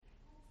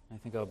I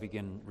think I'll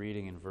begin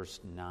reading in verse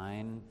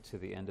 9 to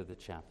the end of the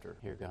chapter.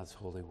 Hear God's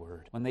holy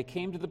word. When they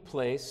came to the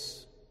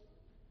place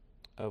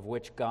of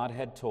which God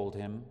had told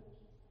him,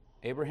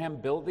 Abraham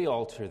built the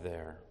altar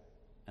there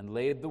and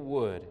laid the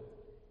wood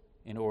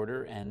in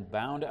order and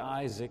bound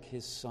Isaac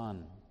his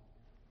son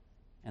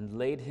and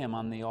laid him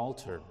on the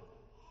altar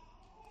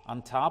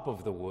on top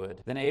of the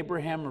wood. Then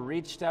Abraham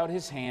reached out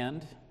his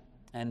hand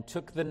and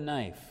took the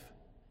knife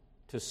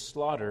to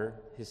slaughter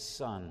his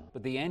son.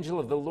 But the angel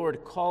of the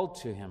Lord called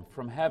to him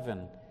from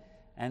heaven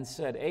and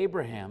said,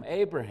 Abraham,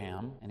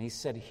 Abraham. And he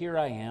said, Here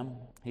I am.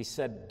 He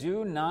said,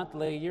 Do not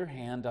lay your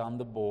hand on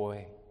the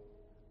boy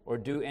or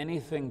do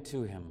anything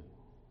to him.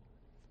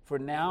 For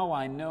now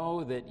I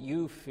know that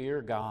you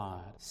fear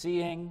God,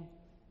 seeing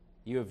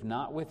you have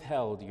not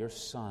withheld your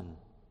son,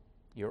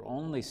 your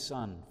only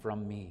son,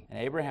 from me. And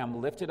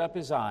Abraham lifted up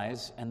his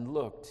eyes and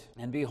looked,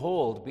 and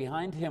behold,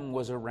 behind him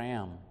was a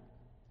ram,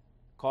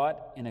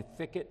 caught in a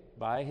thicket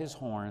by his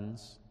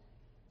horns.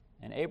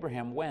 And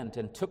Abraham went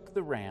and took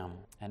the ram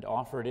and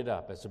offered it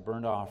up as a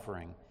burnt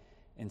offering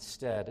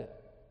instead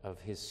of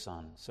his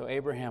son. So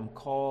Abraham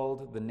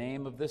called the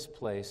name of this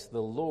place,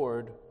 The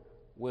Lord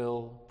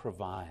Will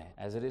Provide.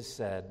 As it is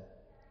said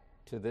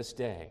to this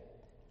day,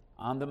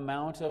 On the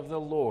mount of the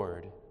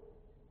Lord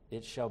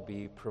it shall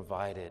be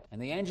provided.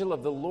 And the angel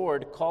of the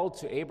Lord called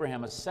to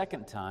Abraham a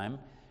second time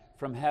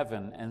from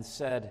heaven and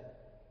said,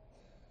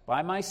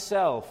 By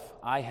myself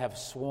I have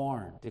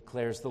sworn,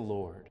 declares the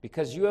Lord,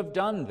 because you have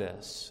done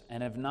this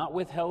and have not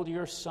withheld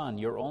your son,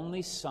 your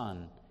only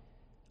son,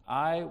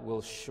 I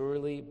will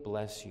surely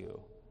bless you,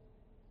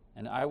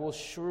 and I will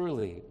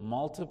surely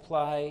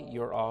multiply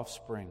your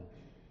offspring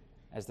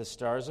as the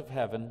stars of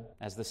heaven,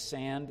 as the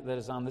sand that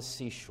is on the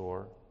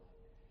seashore,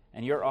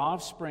 and your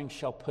offspring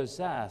shall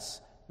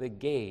possess the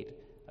gate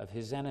of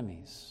his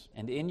enemies.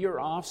 And in your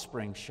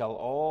offspring shall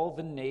all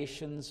the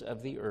nations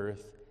of the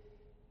earth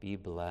be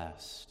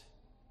blessed,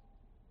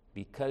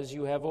 because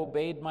you have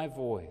obeyed my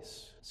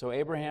voice. So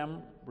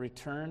Abraham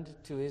returned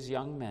to his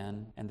young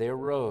men, and they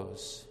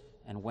arose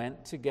and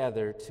went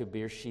together to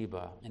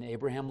Beersheba. And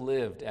Abraham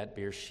lived at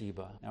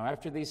Beersheba. Now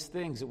after these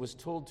things it was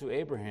told to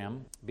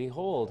Abraham,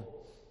 Behold,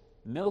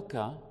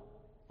 Milcah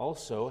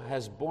also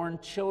has borne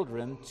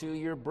children to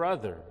your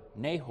brother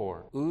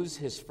Nahor, Uz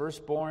his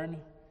firstborn,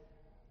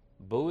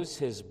 Buz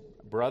his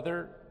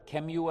brother,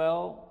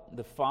 Kemuel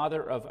the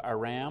father of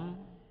Aram,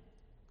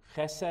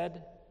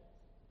 Chesed,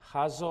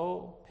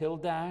 Hazo,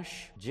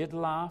 Pildash,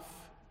 Jidlaph,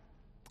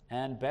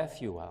 and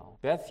Bethuel.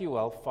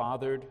 Bethuel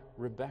fathered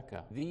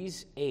Rebekah.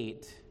 These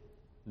 8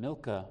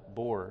 Milcah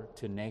bore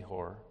to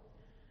Nahor,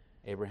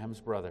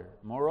 Abraham's brother.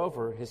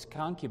 Moreover, his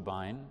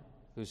concubine,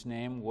 whose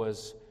name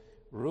was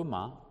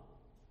Rumah,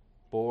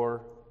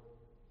 bore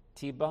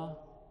Tiba,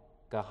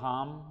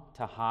 Gaham,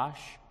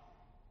 Tahash,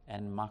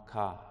 and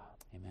Makkah.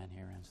 Amen.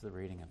 Here ends the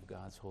reading of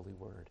God's holy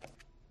word.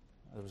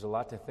 There was a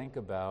lot to think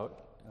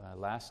about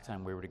last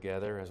time we were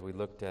together as we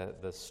looked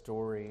at the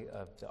story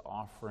of the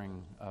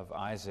offering of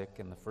Isaac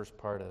in the first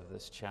part of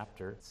this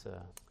chapter. It's an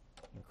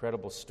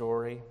incredible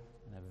story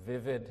and a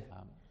vivid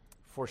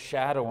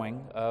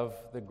foreshadowing of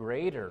the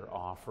greater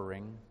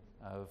offering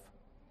of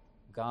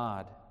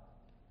God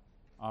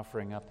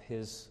offering up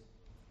his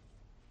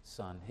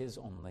son, his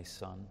only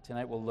son.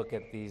 Tonight we'll look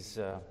at these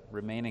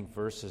remaining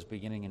verses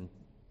beginning in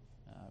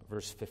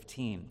verse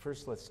 15.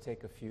 First, let's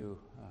take a few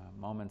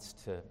moments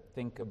to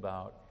think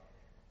about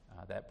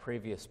that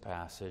previous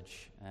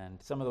passage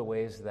and some of the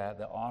ways that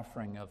the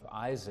offering of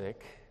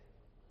Isaac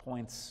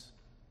points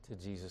to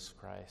Jesus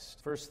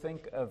Christ. First,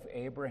 think of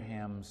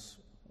Abraham's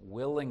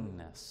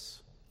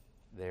willingness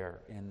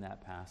there in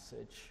that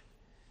passage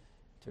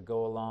to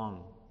go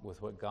along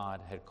with what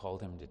God had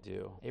called him to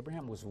do.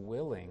 Abraham was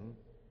willing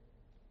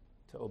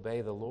to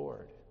obey the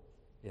Lord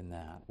in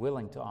that,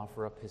 willing to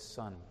offer up his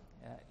son.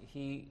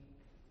 He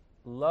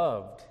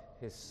loved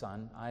his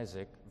son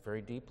Isaac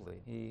very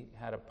deeply. He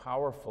had a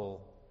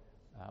powerful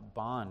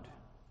bond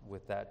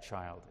with that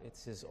child.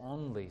 It's his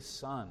only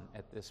son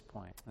at this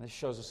point. And this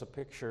shows us a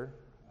picture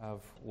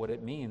of what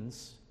it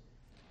means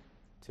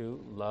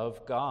to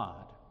love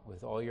God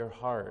with all your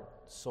heart,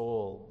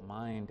 soul,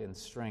 mind, and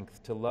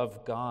strength, to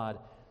love God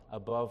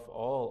above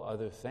all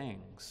other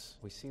things.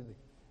 We see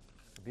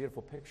the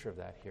beautiful picture of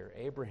that here.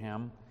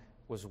 Abraham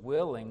was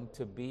willing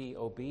to be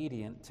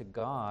obedient to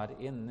God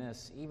in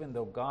this, even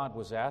though God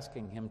was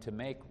asking him to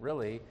make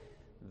really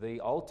the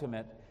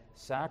ultimate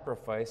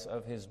sacrifice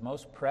of his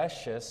most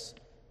precious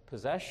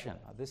possession,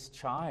 this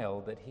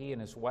child that he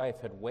and his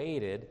wife had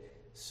waited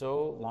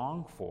so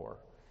long for,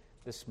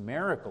 this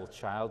miracle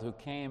child who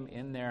came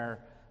in their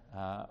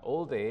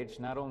old age,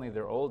 not only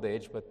their old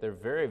age, but their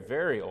very,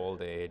 very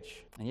old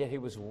age. And yet he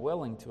was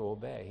willing to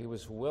obey. He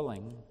was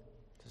willing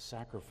to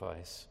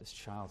sacrifice this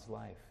child's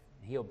life.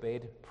 He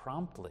obeyed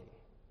promptly,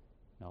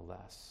 no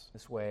less.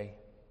 This way,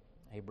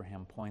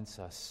 Abraham points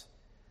us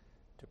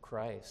to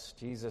Christ.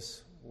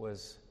 Jesus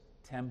was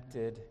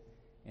tempted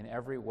in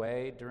every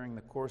way during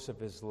the course of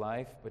his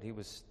life, but he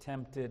was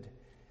tempted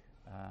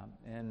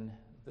in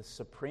the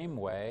supreme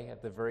way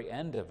at the very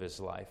end of his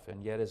life,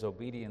 and yet his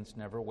obedience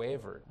never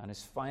wavered. On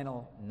his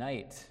final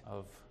night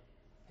of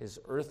his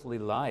earthly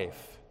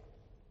life,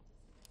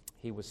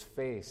 he was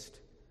faced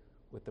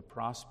with the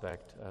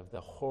prospect of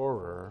the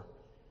horror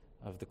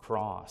of the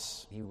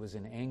cross. He was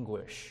in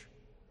anguish,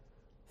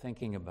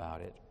 thinking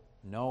about it,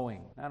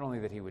 knowing not only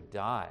that he would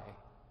die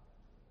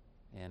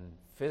in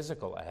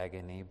physical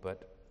agony,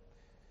 but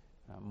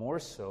more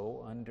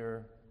so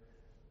under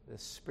the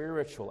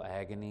spiritual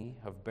agony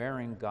of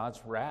bearing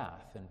God's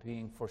wrath and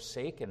being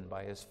forsaken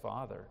by his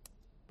Father.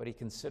 But he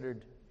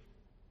considered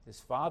his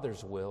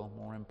Father's will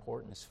more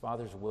important. His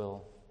Father's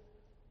will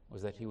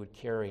was that he would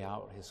carry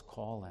out his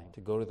calling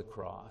to go to the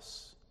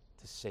cross,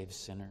 to save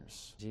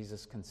sinners.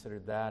 Jesus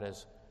considered that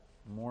as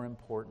more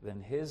important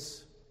than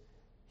his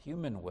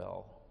human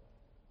will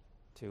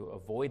to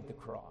avoid the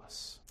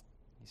cross.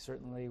 He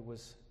certainly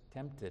was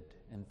tempted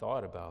and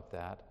thought about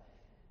that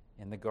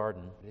in the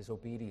garden. His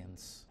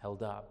obedience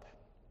held up.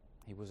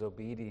 He was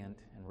obedient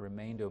and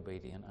remained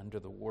obedient under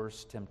the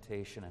worst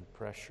temptation and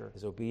pressure.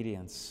 His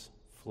obedience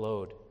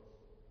flowed,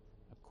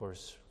 of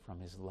course, from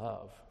his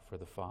love for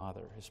the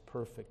Father, his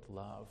perfect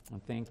love.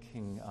 And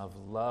thinking of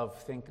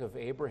love, think of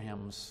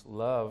Abraham's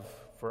love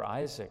for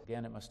Isaac.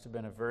 Again, it must have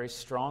been a very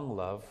strong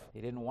love.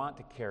 He didn't want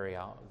to carry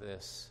out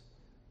this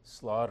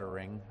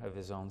slaughtering of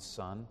his own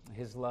son.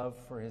 His love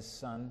for his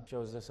son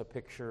shows us a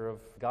picture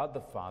of God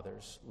the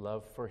Father's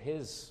love for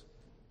his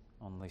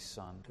only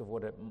son. Of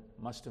what it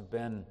must have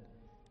been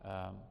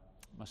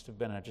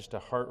just a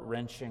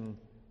heart-wrenching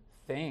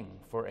thing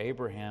for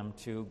Abraham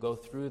to go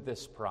through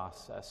this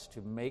process,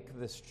 to make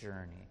this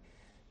journey,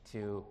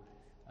 to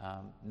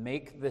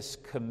make this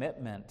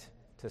commitment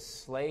to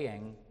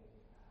slaying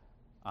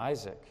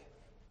Isaac.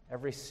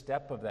 Every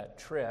step of that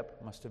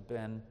trip must have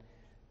been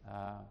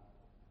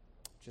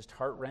just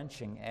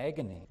heart-wrenching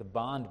agony. The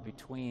bond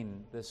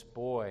between this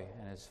boy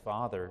and his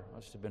father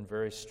must have been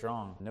very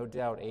strong. No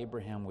doubt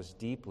Abraham was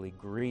deeply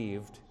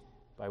grieved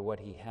by what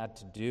he had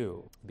to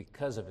do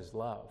because of his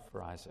love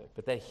for Isaac.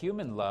 But that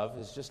human love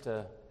is just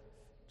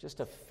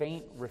a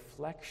faint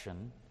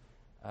reflection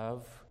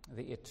of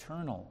the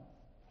eternal,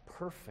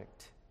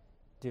 perfect,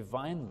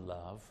 divine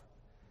love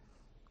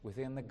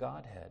within the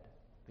Godhead,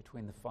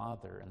 between the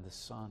Father and the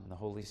Son and the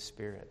Holy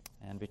Spirit,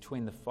 and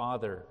between the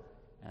Father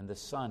and the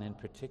Son in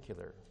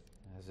particular,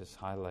 as is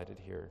highlighted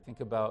here. Think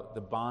about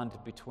the bond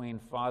between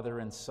Father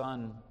and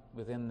Son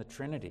within the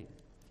Trinity,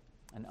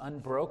 an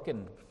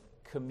unbroken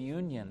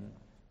communion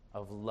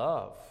of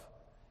love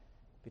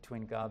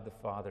between God the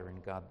Father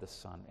and God the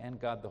Son and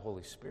God the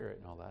Holy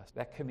Spirit, no less.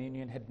 That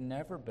communion had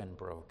never been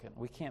broken.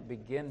 We can't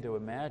begin to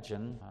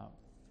imagine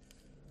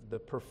the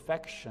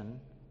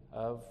perfection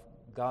of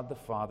God the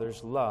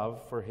Father's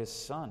love for his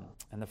Son.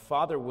 And the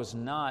Father was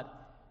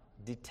not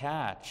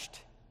detached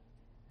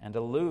and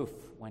aloof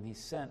when he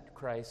sent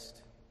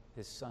Christ,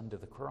 his Son, to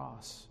the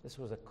cross. This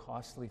was a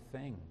costly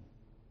thing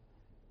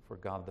for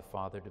God the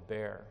Father to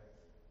bear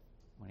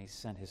when he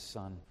sent his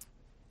Son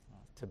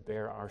to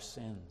bear our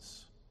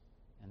sins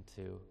and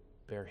to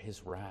bear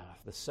his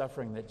wrath. The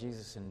suffering that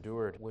Jesus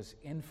endured was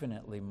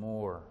infinitely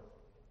more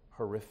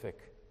horrific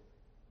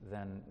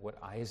than what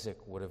Isaac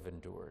would have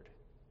endured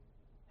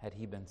had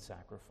he been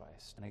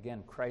sacrificed. And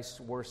again,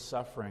 Christ's worst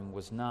suffering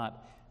was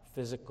not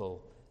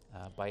physical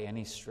by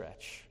any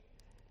stretch.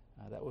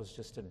 That was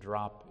just a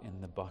drop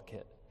in the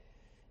bucket.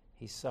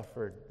 He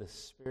suffered the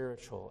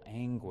spiritual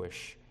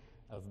anguish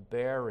of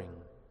bearing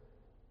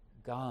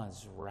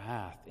God's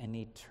wrath, an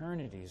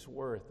eternity's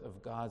worth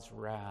of God's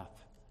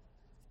wrath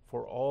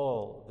for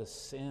all the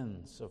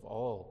sins of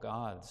all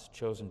God's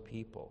chosen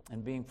people,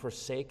 and being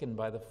forsaken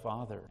by the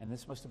Father. And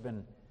this must have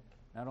been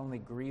not only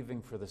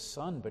grieving for the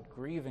Son, but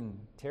grieving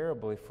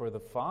terribly for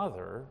the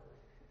Father,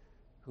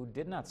 who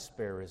did not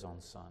spare his own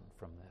Son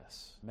from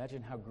this.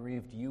 Imagine how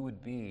grieved you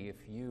would be if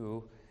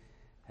you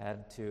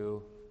had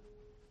to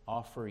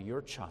offer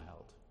your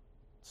child,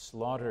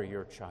 slaughter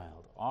your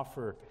child,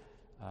 offer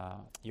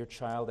your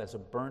child as a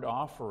burnt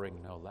offering,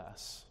 no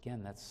less.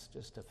 Again, that's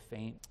just a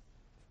faint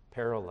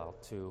parallel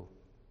to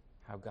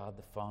how God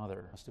the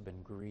Father must have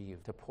been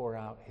grieved to pour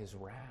out his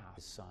wrath,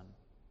 his Son,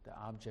 the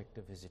object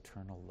of his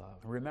eternal love.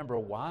 Remember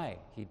why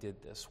he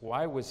did this.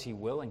 Why was he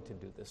willing to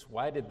do this?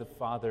 Why did the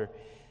Father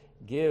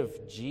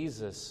give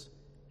Jesus,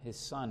 his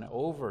Son,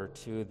 over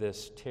to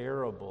this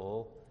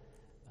terrible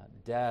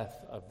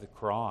death of the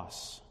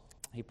cross?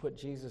 He put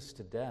Jesus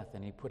to death,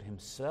 and he put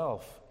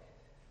himself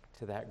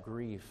to that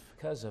grief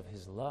because of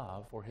his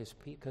love for his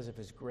people, because of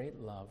his great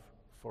love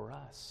for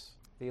us.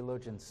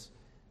 Theologians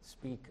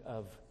speak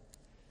of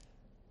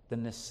the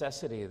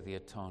necessity of the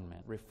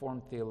atonement.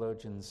 Reformed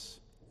theologians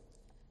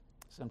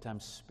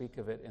sometimes speak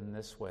of it in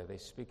this way. They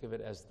speak of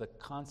it as the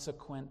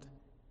consequent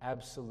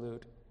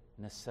absolute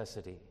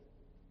necessity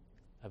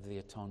of the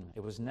atonement.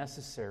 It was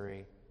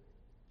necessary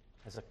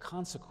as a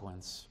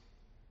consequence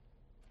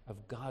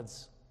of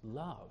God's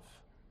love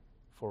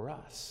for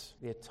us.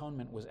 The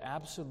atonement was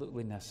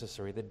absolutely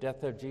necessary. The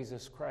death of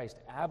Jesus Christ,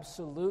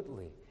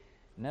 absolutely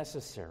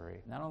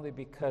necessary, not only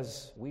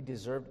because we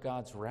deserved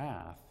God's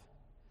wrath,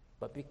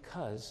 but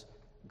because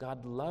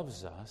God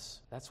loves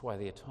us. That's why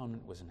the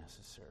atonement was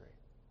necessary.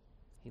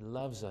 He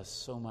loves us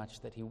so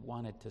much that he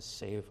wanted to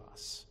save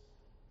us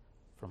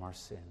from our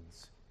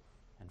sins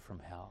and from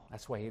hell.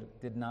 That's why he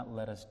did not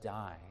let us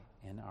die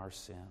in our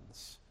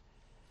sins.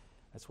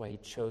 That's why he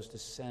chose to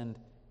send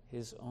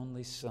his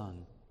only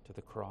Son to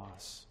the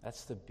cross.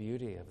 That's the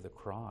beauty of the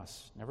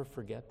cross. Never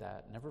forget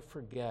that. Never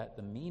forget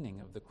the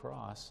meaning of the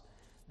cross.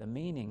 The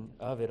meaning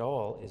of it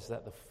all is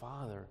that the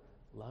Father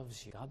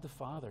loves you. God the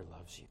Father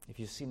loves you. If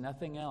you see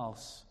nothing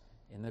else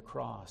in the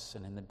cross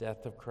and in the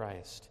death of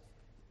Christ,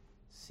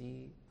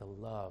 see the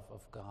love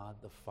of God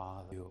the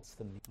Father.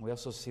 We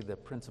also see the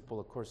principle,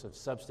 of course, of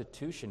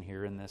substitution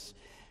here in this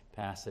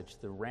passage.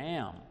 The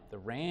ram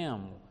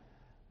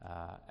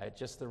at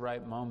just the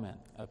right moment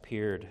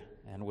appeared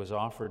and was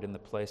offered in the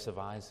place of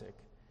Isaac.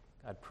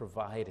 God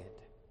provided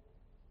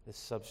this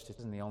substitute.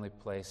 Isn't the only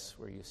place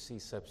where you see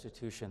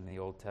substitution in the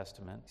Old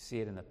Testament. You see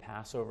it in the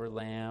Passover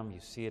lamb. You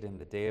see it in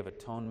the Day of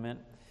Atonement,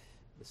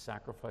 the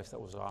sacrifice that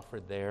was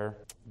offered there.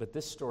 But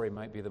this story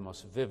might be the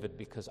most vivid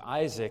because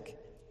Isaac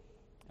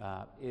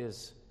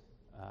is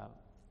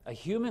a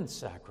human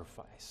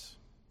sacrifice.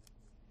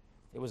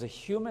 It was a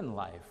human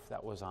life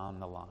that was on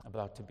the line,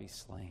 about to be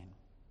slain.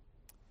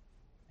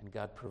 And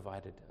God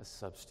provided a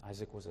substitute.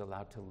 Isaac was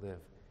allowed to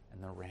live,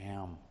 and the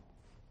ram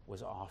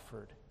was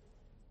offered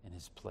in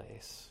his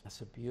place.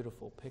 That's a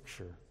beautiful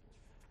picture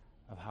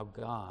of how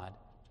God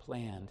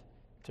planned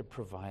to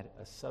provide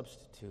a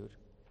substitute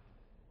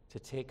to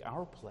take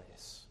our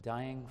place,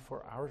 dying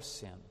for our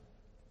sin.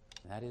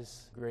 That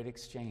is great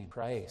exchange.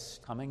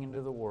 Christ coming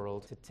into the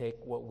world to take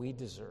what we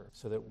deserve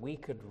so that we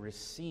could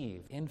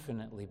receive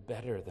infinitely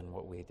better than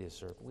what we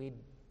deserve. We'd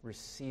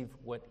receive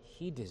what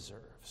he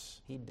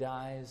deserves. He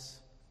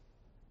dies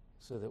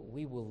so that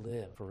we will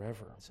live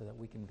forever, so that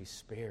we can be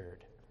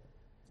spared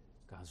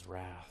God's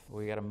wrath.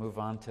 We got to move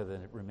on to the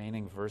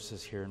remaining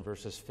verses here in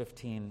verses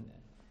 15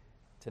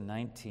 to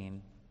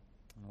 19.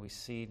 And we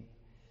see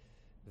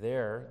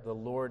there the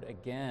Lord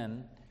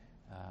again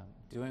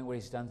doing what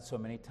he's done so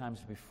many times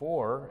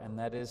before, and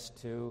that is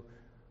to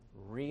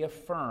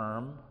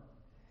reaffirm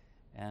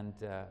and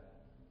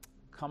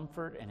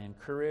comfort and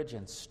encourage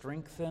and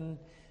strengthen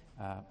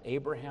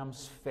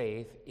Abraham's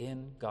faith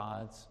in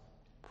God's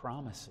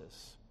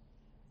promises.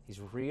 He's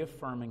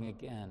reaffirming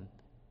again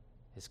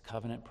his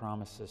covenant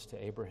promises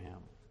to Abraham.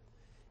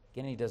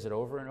 Again, he does it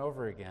over and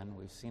over again.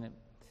 We've seen it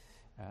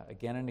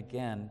again and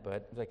again,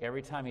 but like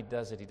every time he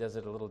does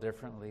it a little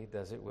differently. He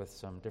does it with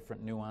some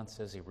different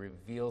nuances. He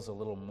reveals a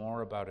little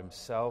more about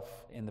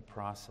himself in the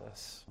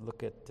process.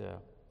 Look at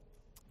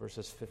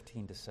verses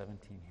 15 to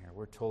 17 here.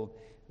 We're told,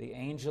 the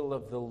angel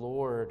of the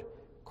Lord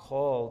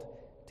called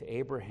to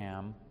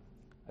Abraham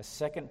a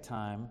second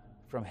time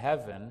from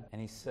heaven, and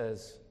he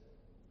says,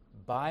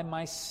 "By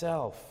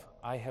myself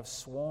I have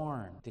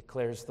sworn,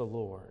 declares the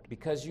Lord,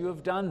 because you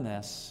have done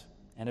this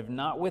and have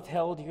not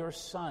withheld your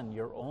son,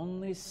 your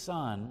only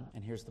son."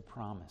 And here's the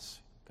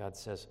promise. God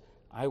says,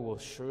 "I will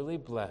surely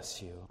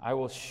bless you. I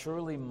will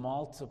surely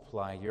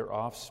multiply your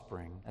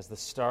offspring as the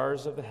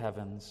stars of the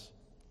heavens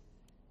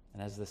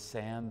and as the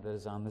sand that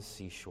is on the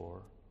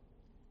seashore.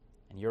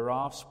 And your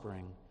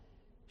offspring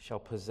shall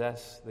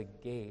possess the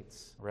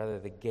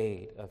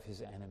gate of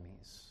his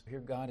enemies." Here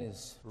God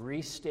is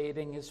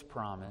restating his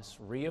promise,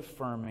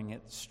 reaffirming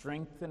it,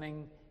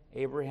 strengthening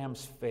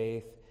Abraham's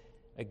faith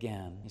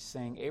again. He's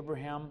saying,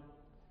 Abraham,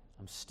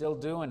 I'm still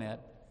doing it.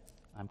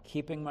 I'm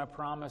keeping my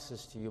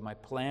promises to you. My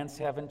plans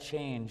haven't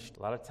changed.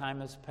 A lot of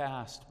time has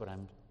passed, but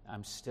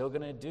I'm still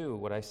going to do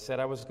what I said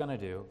I was going to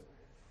do.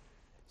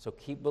 So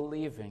keep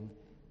believing,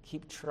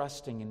 keep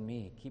trusting in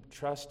me, keep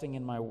trusting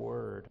in my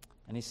word.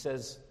 And he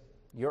says,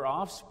 your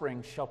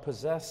offspring shall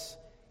possess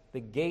the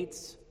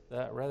gate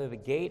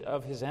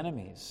of his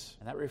enemies.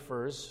 And that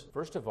refers,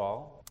 first of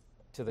all,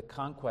 to the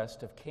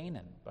conquest of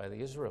Canaan by the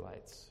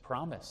Israelites.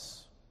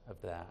 Promise of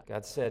that.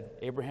 God said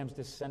Abraham's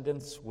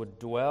descendants would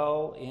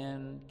dwell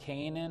in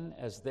Canaan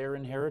as their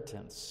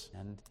inheritance.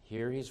 And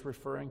here he's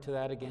referring to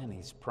that again.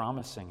 He's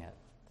promising it.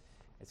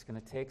 It's going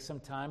to take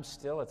some time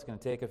still. It's going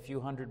to take a few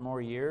hundred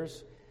more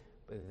years,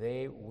 but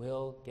they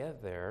will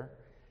get there,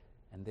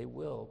 and they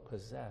will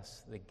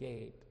possess the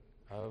gate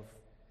of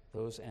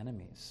those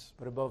enemies.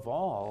 But above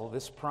all,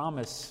 this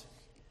promise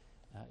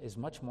is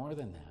much more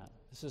than that.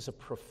 This is a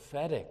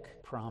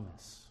prophetic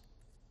promise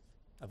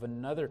of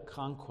another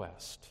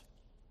conquest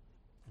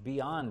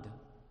beyond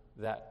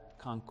that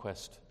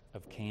conquest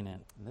of Canaan.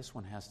 And this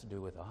one has to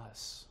do with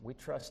us. We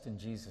trust in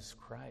Jesus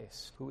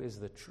Christ, who is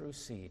the true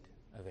seed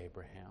of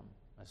Abraham,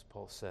 as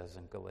Paul says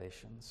in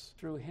Galatians.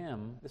 Through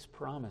him, this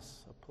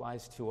promise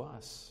applies to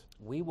us.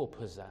 We will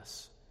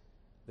possess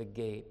the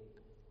gate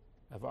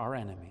of our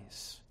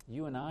enemies.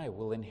 You and I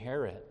will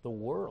inherit the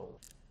world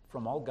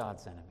from all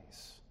God's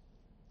enemies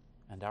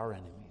and our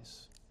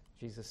enemies.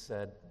 Jesus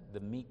said, the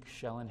meek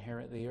shall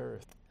inherit the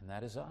earth, and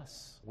that is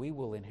us. We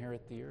will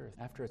inherit the earth.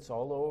 After it's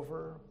all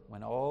over,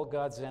 when all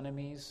God's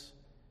enemies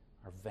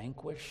are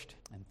vanquished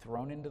and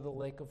thrown into the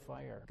lake of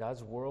fire,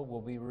 God's world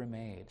will be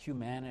remade.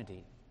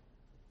 Humanity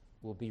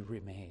will be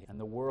remade, and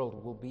the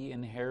world will be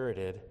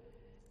inherited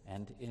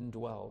and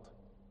indwelled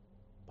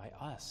by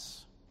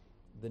us,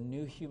 the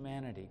new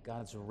humanity,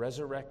 God's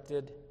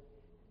resurrected,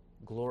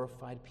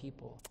 glorified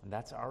people. And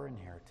that's our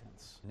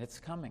inheritance. And it's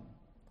coming,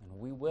 and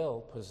we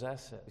will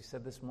possess it. We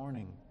said this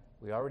morning,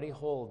 we already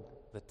hold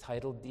the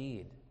title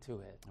deed to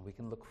it, and we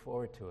can look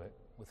forward to it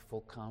with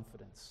full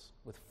confidence,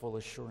 with full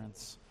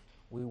assurance.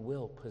 We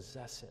will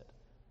possess it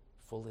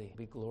fully,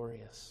 be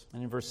glorious.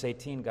 And in verse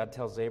 18, God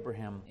tells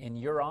Abraham, in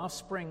your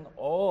offspring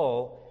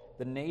all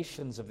the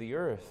nations of the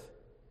earth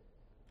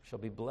shall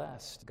be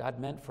blessed. God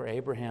meant for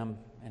Abraham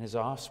and his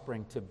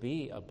offspring to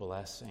be a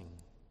blessing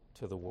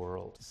to the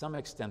world. To some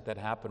extent that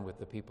happened with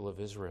the people of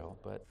Israel,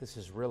 but this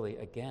is really,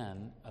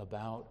 again,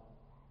 about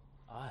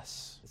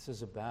us. This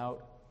is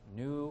about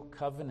new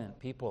covenant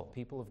people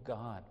of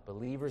God,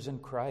 believers in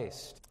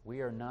Christ. We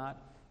are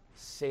not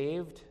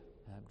saved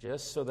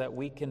just so that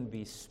we can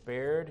be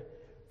spared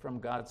from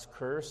God's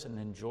curse and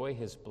enjoy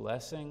his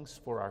blessings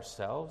for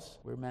ourselves.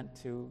 We're meant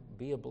to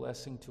be a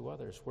blessing to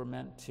others. We're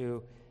meant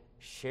to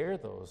share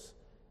those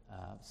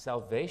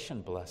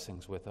salvation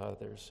blessings with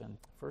others. And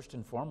first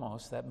and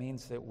foremost, that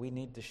means that we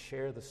need to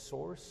share the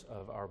source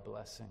of our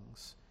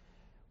blessings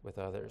with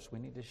others. We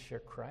need to share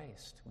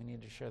Christ. We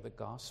need to share the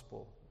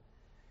gospel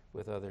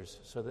with others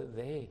so that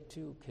they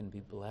too can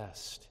be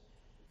blessed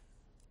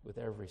with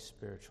every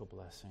spiritual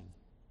blessing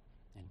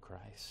in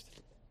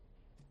Christ.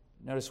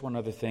 Notice one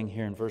other thing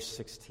here in verse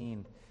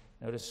 16.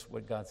 Notice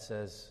what God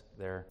says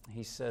there.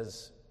 He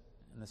says,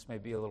 and this may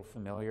be a little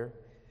familiar,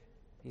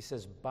 he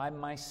says, by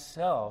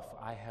myself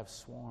I have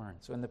sworn.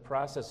 So in the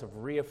process of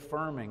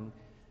reaffirming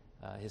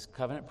his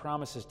covenant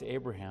promises to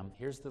Abraham,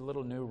 here's the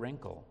little new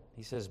wrinkle.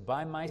 He says,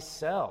 by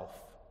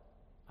myself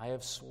I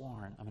have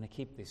sworn. I'm going to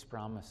keep these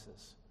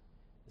promises.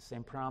 The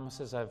same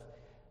promises I've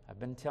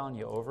been telling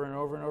you over and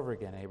over and over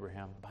again,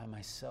 Abraham. By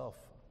myself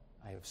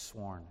I have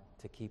sworn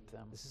to keep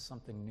them. This is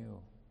something new.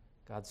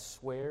 God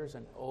swears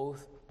an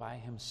oath by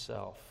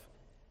himself.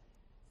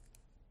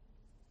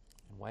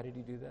 And why did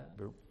he do that?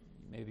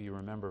 Maybe you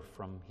remember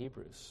from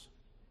Hebrews.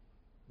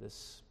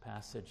 This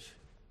passage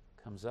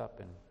comes up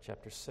in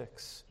chapter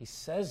 6. He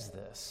says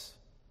this,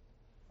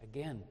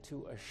 again,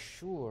 to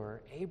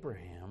assure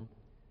Abraham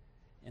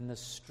in the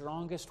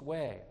strongest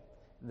way,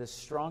 in the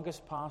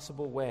strongest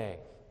possible way.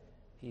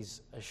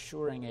 He's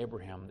assuring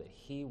Abraham that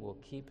he will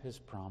keep his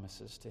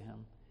promises to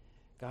him.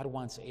 God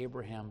wants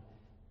Abraham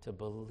to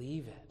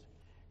believe it.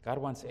 God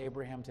wants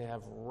Abraham to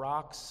have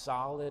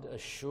rock-solid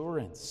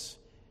assurance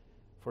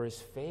for his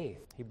faith.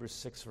 Hebrews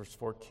 6, verse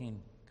 14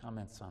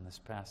 comments on this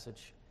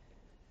passage.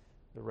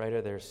 The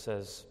writer there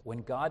says,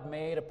 when God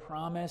made a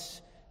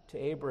promise to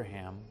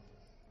Abraham,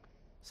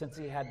 since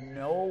he had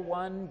no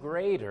one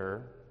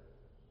greater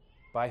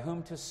by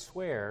whom to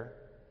swear,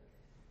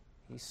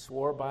 he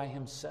swore by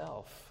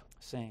himself,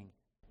 saying,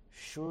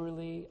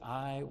 surely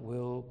I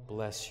will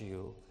bless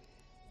you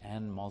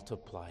and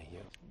multiply you.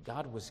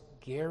 God was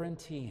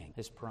guaranteeing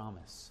his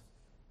promise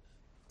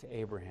to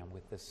Abraham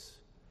with this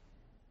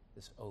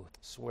oath,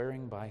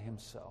 swearing by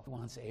himself. He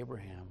wants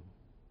Abraham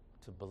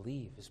to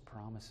believe his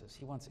promises.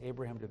 He wants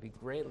Abraham to be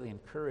greatly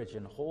encouraged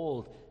and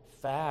hold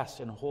fast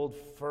and hold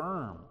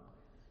firm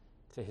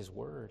to his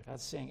word.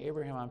 God's saying,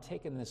 Abraham, I'm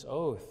taking this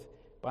oath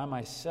by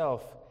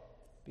myself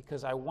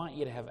because I want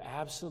you to have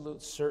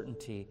absolute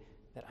certainty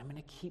that I'm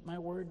going to keep my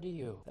word to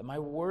you, that my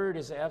word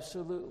is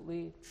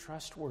absolutely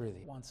trustworthy.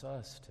 He wants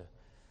us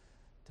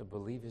to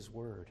believe his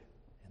word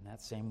in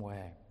that same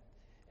way.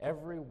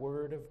 Every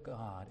word of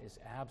God is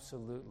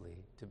absolutely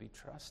to be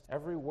trusted.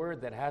 Every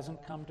word that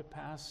hasn't come to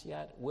pass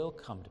yet will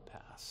come to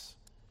pass.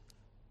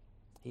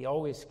 He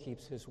always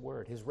keeps his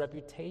word. His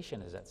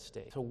reputation is at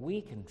stake. So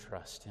we can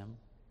trust him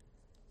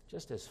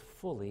just as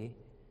fully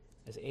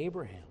as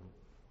Abraham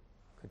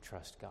could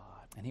trust God.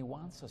 And he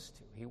wants us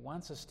to. He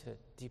wants us to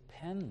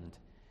depend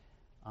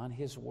on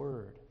his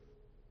word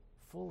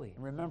fully.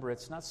 And remember,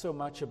 it's not so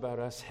much about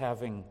us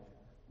having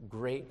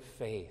great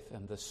faith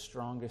and the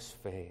strongest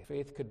faith.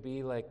 Faith could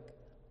be like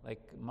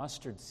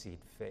mustard seed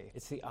faith.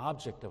 It's the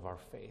object of our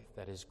faith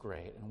that is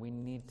great, and we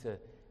need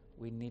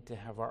to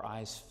have our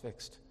eyes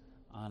fixed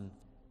on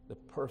the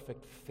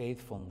perfect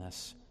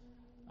faithfulness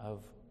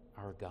of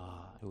our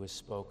God who has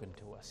spoken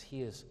to us.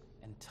 He is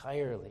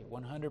entirely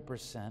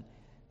 100%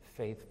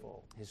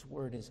 faithful. His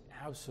word is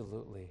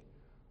absolutely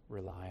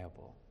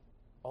reliable,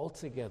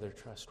 altogether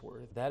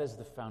trustworthy. That is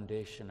the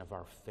foundation of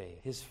our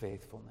faith, his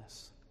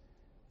faithfulness.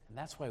 And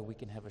that's why we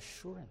can have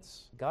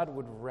assurance. God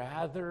would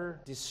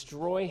rather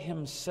destroy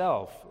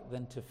himself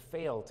than to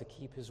fail to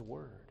keep his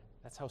word.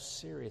 That's how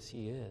serious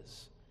he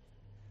is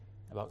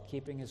about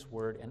keeping his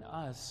word and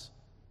us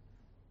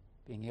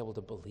being able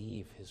to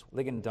believe his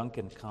word. Ligon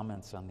Duncan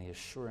comments on the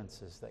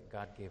assurances that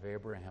God gave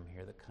Abraham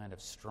here, the kind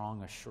of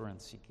strong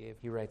assurance he gave.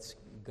 He writes,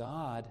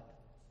 God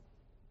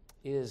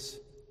is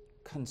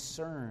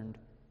concerned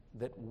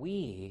that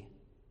we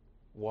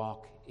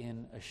walk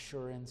in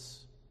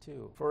assurance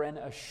too. For an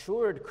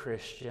assured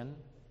Christian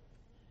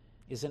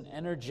is an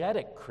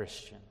energetic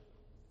Christian.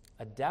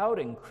 A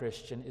doubting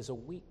Christian is a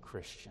weak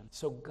Christian.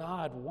 So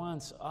God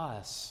wants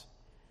us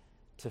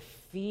to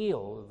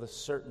feel the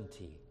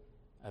certainty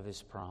of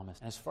his promise.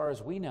 And as far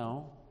as we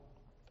know,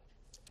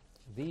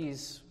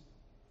 these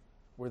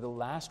were the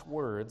last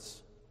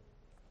words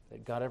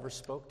that God ever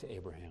spoke to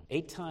Abraham.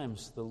 8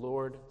 times the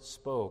Lord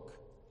spoke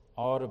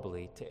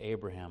audibly to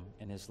Abraham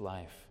in his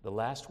life. The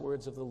last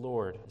words of the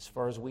Lord, as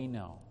far as we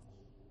know,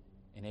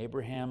 in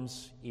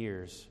Abraham's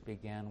ears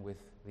began with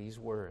these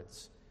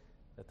words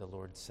that the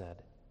Lord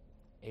said,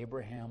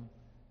 "Abraham,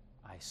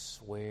 I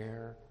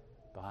swear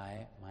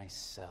by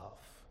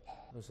myself."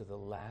 Those are the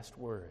last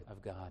words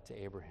of God to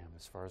Abraham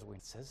as far as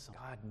it says so.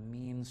 God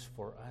means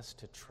for us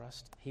to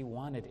trust. He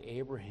wanted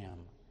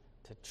Abraham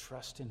to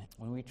trust in him.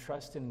 When we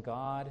trust in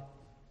God,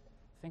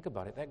 think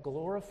about it, that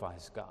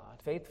glorifies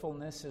God.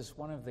 Faithfulness is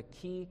one of the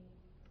key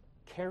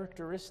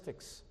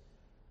characteristics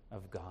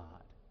of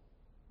God,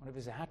 one of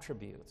his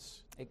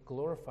attributes. It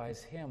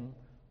glorifies him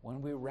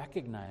when we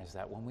recognize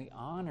that, when we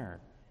honor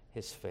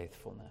his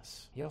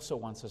faithfulness. He also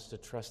wants us to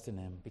trust in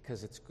him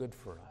because it's good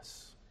for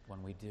us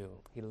when we do.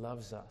 He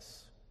loves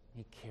us.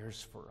 He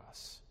cares for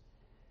us.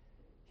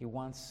 He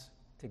wants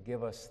to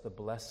give us the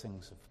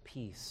blessings of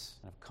peace,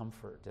 of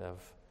comfort,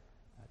 of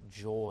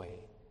joy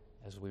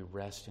as we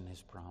rest in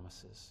his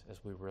promises,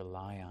 as we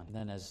rely on. And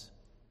then, as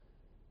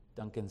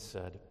Duncan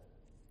said,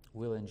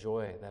 we'll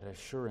enjoy that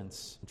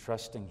assurance in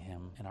trusting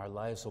him, and our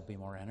lives will be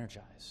more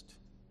energized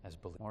as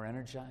believers. More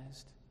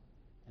energized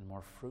and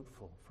more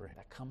fruitful for him.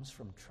 That comes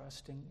from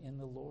trusting in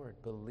the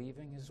Lord,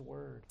 believing his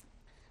word.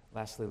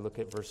 Lastly, look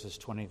at verses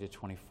 20 to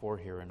 24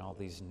 here and all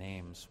these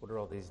names. What are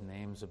all these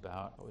names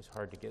about? Always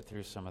hard to get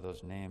through some of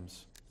those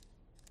names.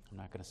 I'm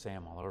not going to say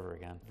them all over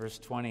again. Verse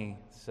 20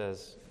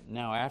 says,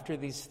 "Now after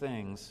these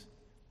things,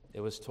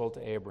 it was told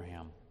to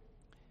Abraham,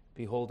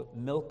 'Behold,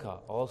 Milcah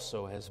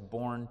also has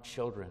borne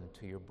children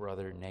to your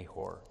brother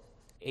Nahor.'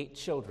 8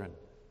 children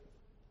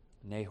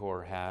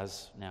Nahor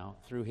has now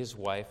through his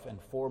wife,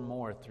 and 4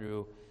 more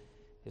through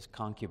his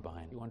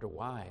concubine." You wonder,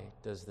 why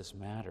does this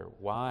matter?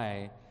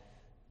 Why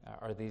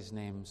are these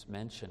names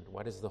mentioned?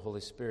 Why does the Holy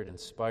Spirit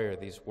inspire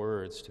these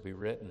words to be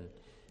written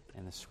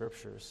in the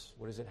Scriptures?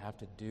 What does it have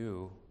to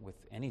do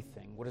with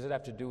anything? What does it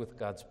have to do with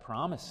God's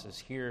promises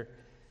here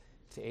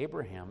to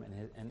Abraham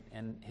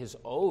and his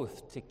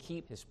oath to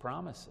keep his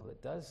promises? Well,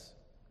 it does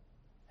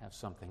have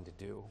something to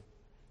do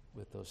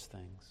with those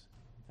things.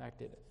 In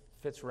fact, it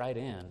fits right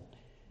in,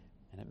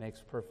 and it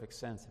makes perfect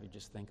sense if you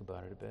just think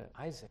about it a bit.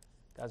 Isaac.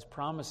 God's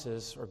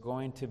promises are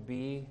going to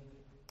be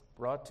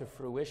brought to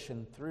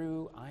fruition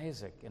through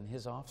Isaac and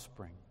his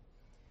offspring.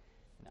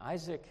 And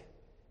Isaac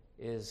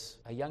is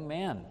a young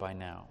man by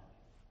now.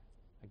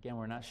 Again,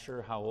 we're not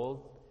sure how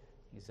old.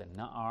 He's a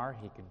Na'ar.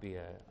 He could be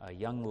a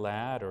young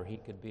lad, or he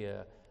could be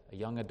a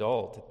young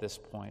adult at this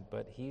point.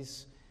 But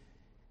he's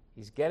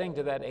getting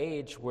to that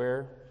age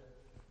where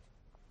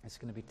it's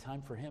going to be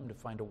time for him to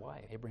find a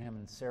wife. Abraham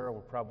and Sarah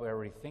were probably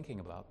already thinking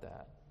about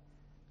that,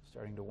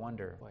 starting to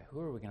wonder, boy,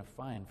 who are we going to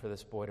find for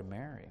this boy to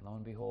marry? Lo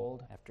and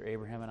behold, after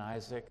Abraham and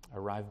Isaac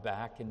arrive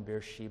back in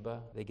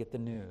Beersheba, they get the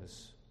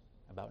news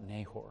about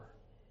Nahor,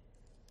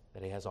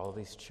 that he has all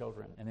these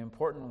children. And the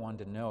important one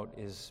to note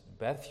is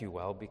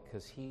Bethuel,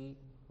 because he,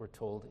 we're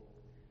told,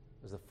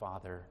 was the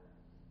father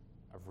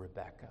of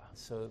Rebekah.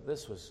 So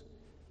this was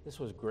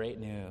great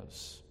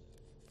news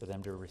for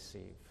them to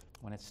receive.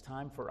 When it's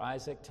time for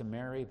Isaac to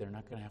marry, they're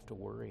not going to have to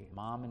worry.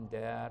 Mom and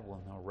dad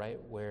will know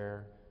right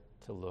where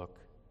to look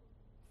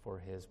for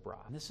his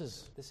bride. And this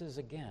is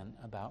again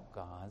about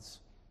God's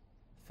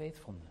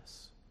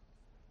faithfulness.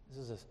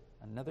 This is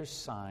another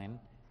sign.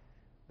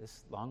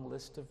 This long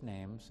list of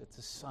names, it's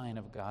a sign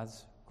of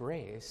God's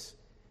grace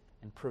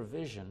and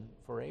provision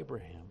for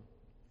Abraham,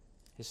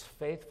 his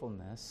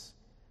faithfulness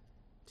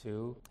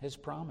to his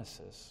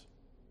promises.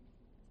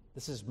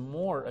 This is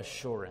more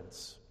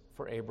assurance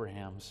for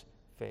Abraham's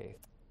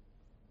faith.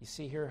 You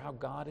see here how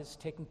God is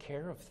taking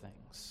care of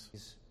things.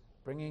 He's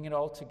bringing it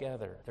all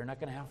together. They're not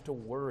going to have to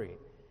worry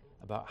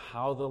about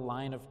how the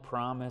line of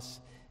promise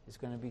is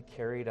going to be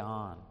carried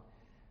on.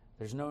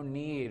 There's no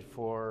need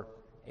for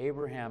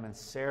Abraham and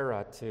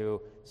Sarah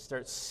to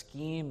start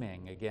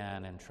scheming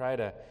again and try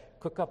to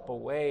cook up a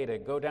way to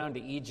go down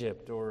to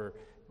Egypt or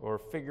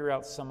figure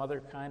out some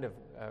other kind of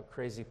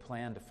crazy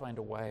plan to find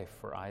a wife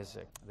for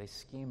Isaac. They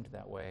schemed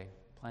that way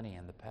plenty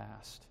in the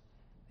past.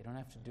 They don't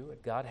have to do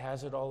it. God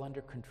has it all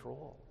under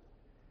control.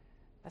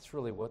 That's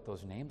really what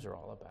those names are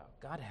all about.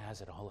 God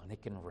has it all, and they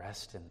can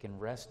rest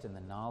in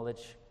the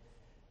knowledge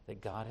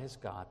that God has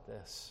got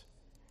this,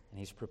 and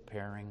he's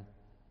preparing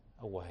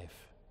a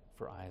wife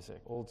for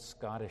Isaac. Old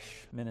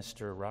Scottish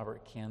minister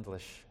Robert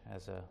Candlish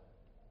has a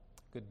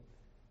good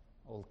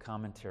old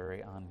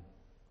commentary on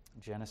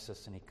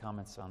Genesis, and he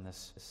comments on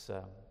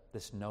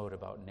this note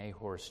about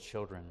Nahor's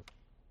children.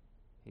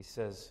 He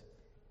says,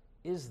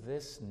 "Is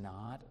this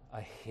not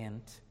a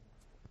hint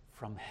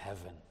from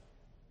heaven?"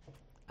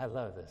 I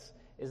love this.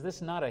 Is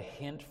this not a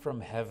hint from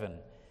heaven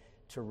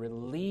to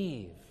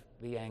relieve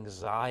the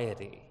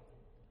anxiety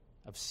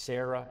of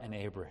Sarah and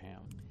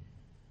Abraham?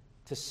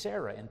 To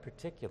Sarah in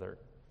particular,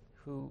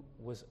 who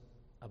was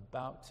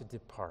about to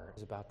depart,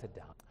 was about to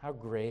die. How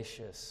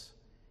gracious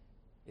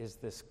is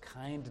this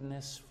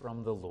kindness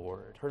from the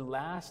Lord. Her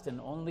last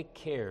and only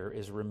care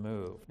is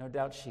removed. No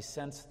doubt she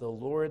sensed the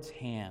Lord's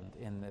hand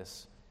in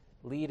this,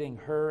 leading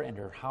her and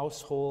her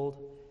household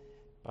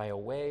by a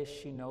way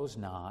she knows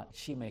not.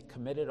 She may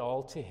commit it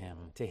all to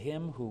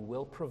him who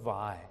will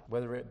provide,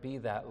 whether it be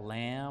that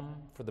lamb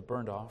for the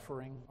burnt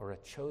offering or a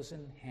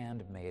chosen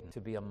handmaiden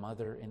to be a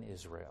mother in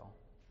Israel.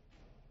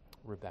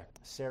 Rebecca.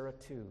 Sarah,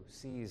 too,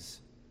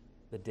 sees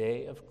the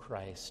day of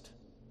Christ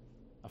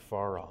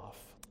afar off.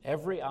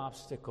 Every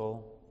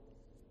obstacle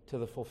to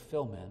the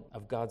fulfillment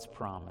of God's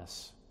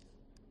promise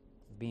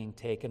being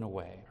taken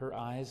away. Her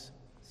eyes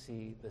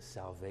see the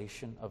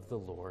salvation of the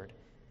Lord,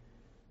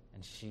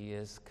 and she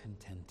is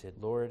contented.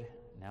 Lord,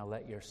 now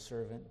let your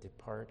servant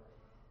depart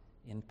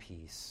in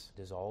peace.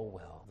 It is all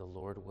well. The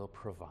Lord will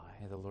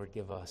provide. May the Lord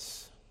give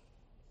us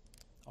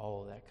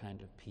all that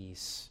kind of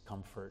peace,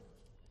 comfort,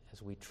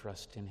 as we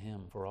trust in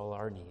him for all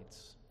our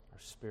needs, our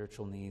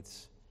spiritual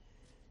needs,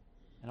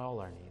 and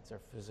all our needs, our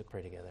physical.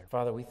 Pray together.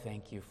 Father, we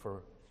thank you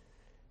for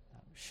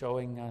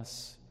showing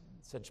us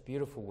in such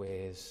beautiful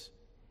ways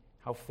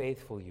how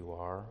faithful you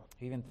are.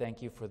 We even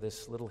thank you for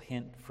this little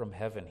hint from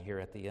heaven here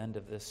at the end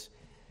of this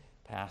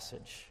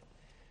passage.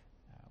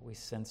 We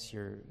sense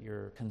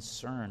your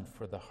concern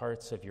for the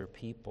hearts of your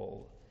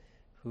people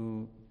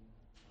who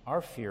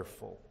are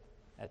fearful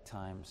at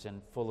times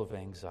and full of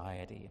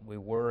anxiety. We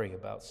worry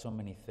about so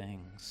many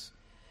things.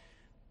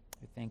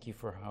 We thank you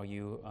for how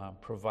you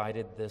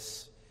provided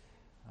this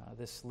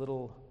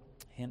little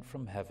hint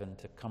from heaven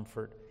to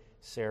comfort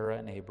Sarah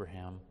and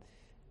Abraham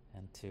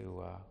and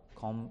to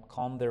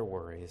calm their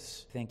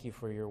worries. Thank you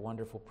for your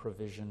wonderful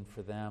provision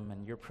for them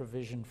and your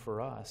provision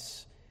for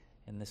us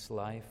in this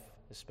life,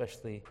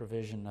 especially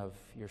provision of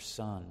your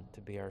Son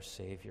to be our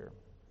Savior.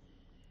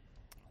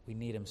 We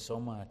need him so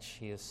much.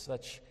 He is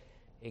such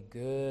a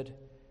good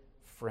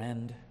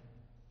friend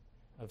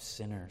of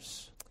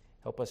sinners.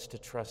 Help us to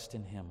trust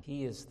in him.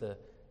 He is the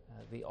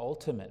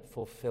ultimate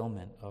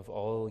fulfillment of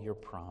all your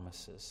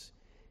promises.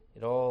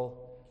 It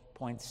all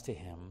points to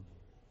him.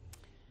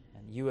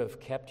 And you have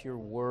kept your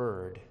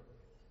word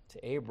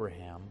to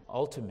Abraham,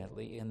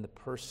 ultimately in the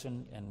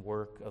person and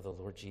work of the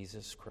Lord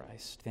Jesus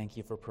Christ. Thank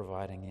you for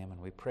providing him,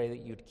 and we pray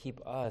that you'd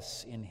keep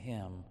us in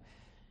him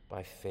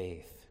by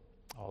faith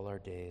all our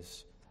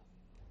days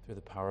through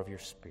the power of your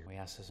Spirit. We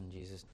ask this in Jesus' name.